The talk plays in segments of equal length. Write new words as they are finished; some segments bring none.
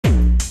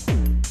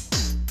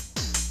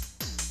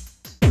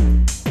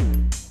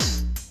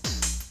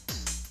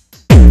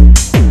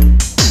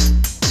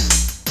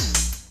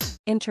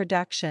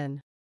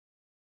Introduction.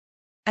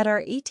 At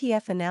our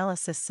ETF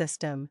analysis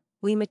system,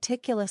 we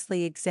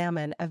meticulously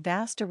examine a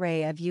vast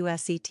array of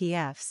US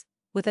ETFs,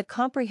 with a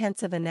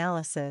comprehensive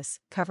analysis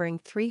covering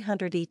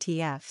 300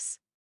 ETFs.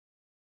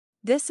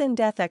 This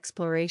in-depth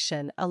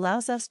exploration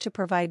allows us to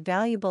provide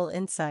valuable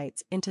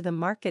insights into the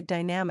market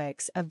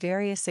dynamics of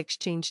various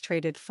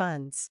exchange-traded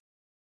funds.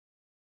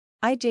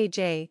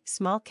 IJJ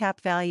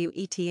Small-Cap Value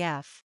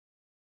ETF.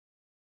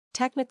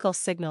 Technical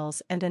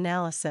signals and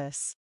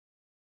analysis.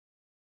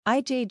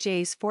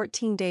 IJJ's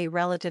 14-day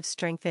Relative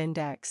Strength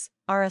Index,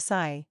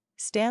 RSI,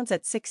 stands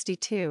at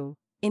 62,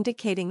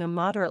 indicating a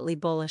moderately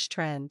bullish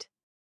trend.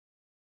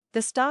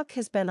 The stock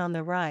has been on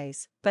the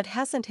rise, but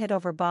hasn't hit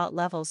overbought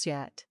levels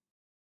yet.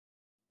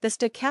 The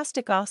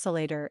stochastic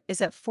oscillator is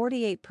at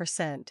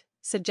 48%,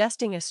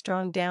 suggesting a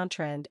strong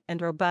downtrend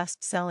and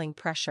robust selling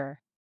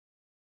pressure.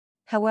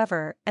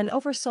 However, an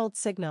oversold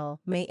signal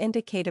may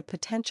indicate a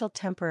potential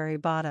temporary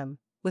bottom,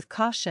 with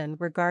caution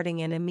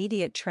regarding an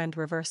immediate trend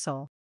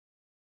reversal.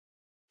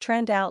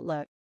 Trend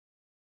outlook.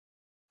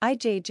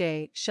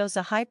 IJJ shows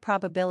a high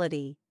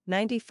probability,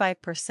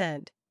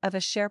 95%, of a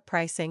share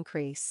price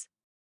increase.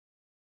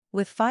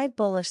 With 5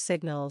 bullish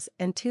signals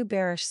and 2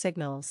 bearish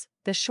signals,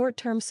 the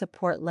short-term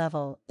support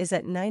level is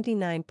at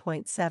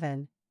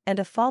 99.7, and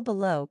a fall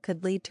below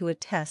could lead to a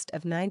test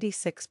of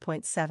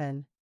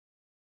 96.7.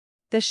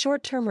 The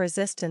short-term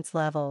resistance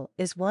level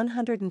is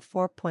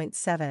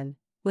 104.7,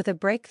 with a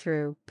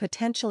breakthrough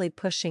potentially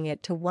pushing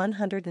it to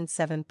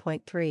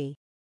 107.3.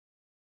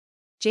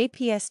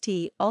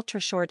 JPST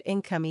Ultra-Short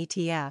Income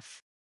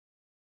ETF.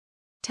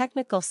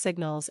 Technical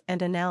signals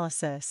and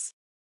analysis.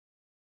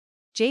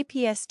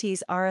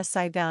 JPST's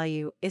RSI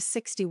value is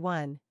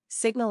 61,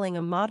 signaling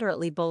a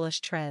moderately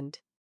bullish trend.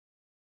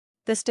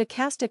 The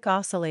stochastic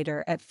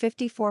oscillator at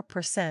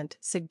 54%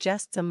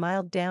 suggests a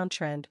mild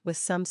downtrend with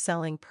some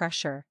selling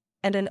pressure,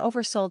 and an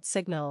oversold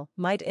signal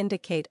might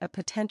indicate a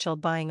potential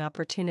buying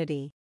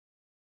opportunity.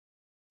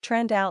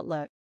 Trend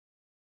outlook.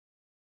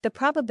 The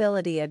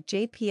probability of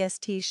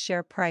JPST's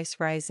share price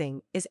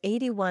rising is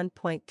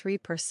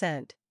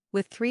 81.3%,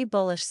 with 3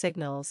 bullish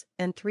signals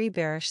and 3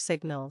 bearish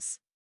signals.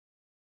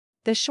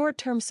 The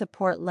short-term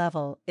support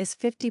level is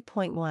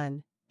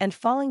 50.1, and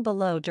falling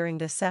below during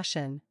the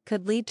session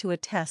could lead to a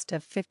test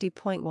of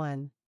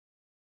 50.1.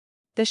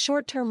 The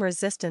short-term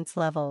resistance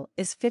level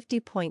is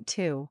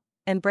 50.2,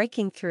 and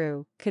breaking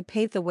through could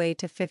pave the way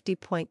to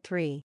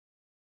 50.3.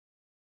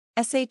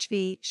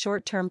 SHV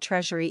Short-Term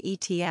Treasury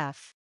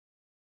ETF.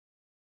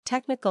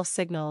 Technical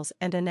signals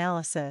and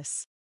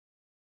analysis.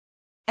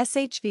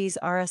 SHV's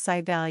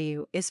RSI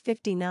value is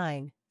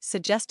 59,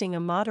 suggesting a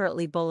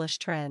moderately bullish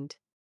trend.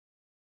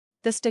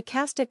 The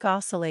stochastic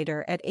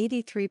oscillator at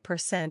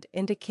 83%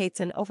 indicates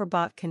an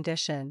overbought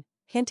condition,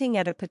 hinting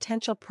at a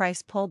potential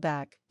price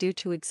pullback due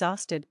to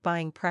exhausted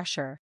buying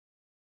pressure.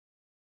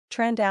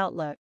 Trend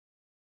outlook.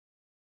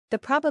 The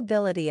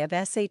probability of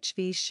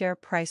SHV's share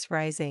price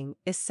rising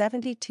is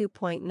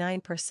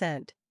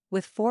 72.9%,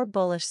 with 4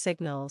 bullish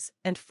signals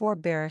and 4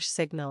 bearish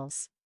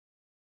signals.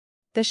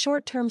 The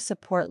short-term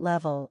support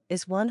level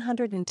is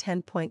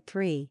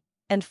 110.3,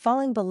 and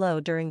falling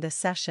below during the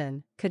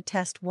session could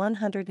test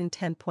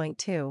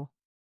 110.2.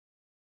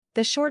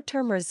 The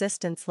short-term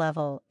resistance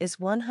level is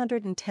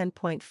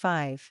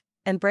 110.5,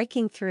 and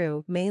breaking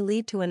through may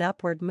lead to an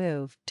upward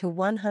move to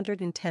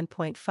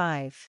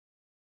 110.5.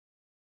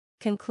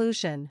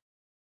 Conclusion.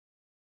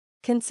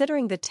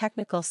 Considering the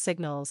technical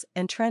signals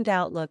and trend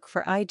outlook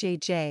for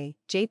IJJ,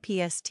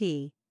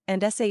 JPST,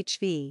 and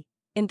SHV,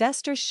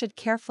 investors should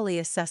carefully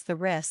assess the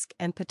risk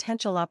and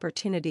potential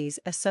opportunities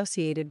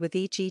associated with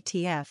each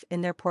ETF in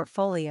their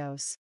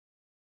portfolios.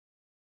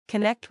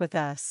 Connect with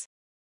us.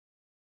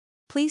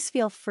 Please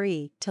feel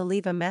free to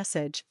leave a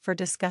message for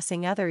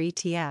discussing other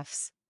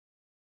ETFs.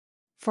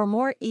 For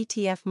more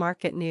ETF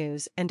market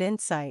news and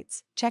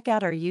insights, check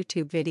out our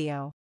YouTube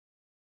video.